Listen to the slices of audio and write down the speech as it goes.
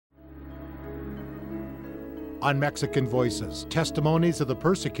On Mexican Voices, Testimonies of the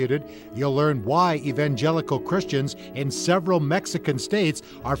Persecuted, you'll learn why evangelical Christians in several Mexican states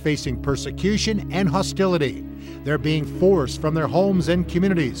are facing persecution and hostility. They're being forced from their homes and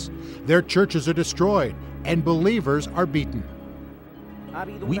communities. Their churches are destroyed, and believers are beaten.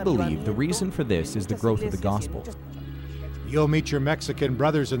 We believe the reason for this is the growth of the gospel. You'll meet your Mexican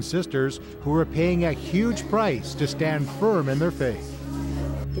brothers and sisters who are paying a huge price to stand firm in their faith.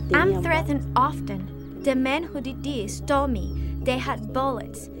 I'm threatened often. The men who did this told me they had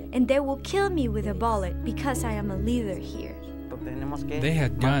bullets, and they will kill me with a bullet because I am a leader here. They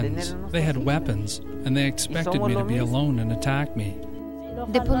had guns, they had weapons, and they expected me to be alone and attack me.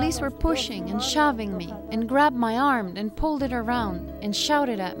 The police were pushing and shoving me, and grabbed my arm and pulled it around, and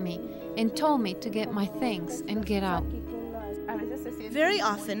shouted at me, and told me to get my things and get out. Very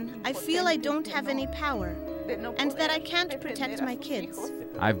often, I feel I don't have any power, and that I can't protect my kids.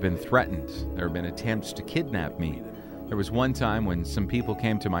 I've been threatened. There have been attempts to kidnap me. There was one time when some people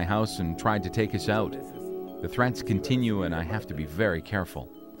came to my house and tried to take us out. The threats continue, and I have to be very careful.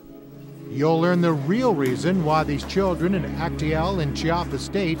 You'll learn the real reason why these children in Acteal and Chiapas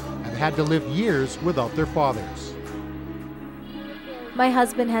state have had to live years without their fathers. My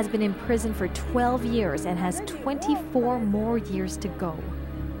husband has been in prison for 12 years and has 24 more years to go.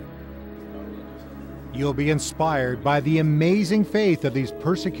 You'll be inspired by the amazing faith of these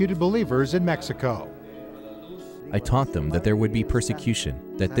persecuted believers in Mexico. I taught them that there would be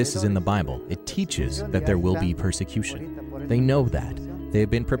persecution, that this is in the Bible. It teaches that there will be persecution. They know that. They have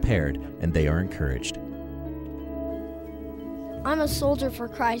been prepared, and they are encouraged. I'm a soldier for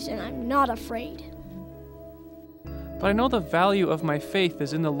Christ, and I'm not afraid. But I know the value of my faith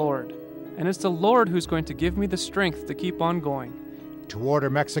is in the Lord, and it's the Lord who's going to give me the strength to keep on going. To order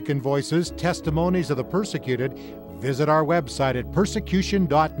Mexican Voices, Testimonies of the Persecuted, visit our website at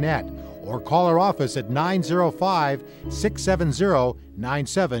persecution.net or call our office at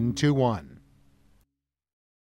 905-670-9721.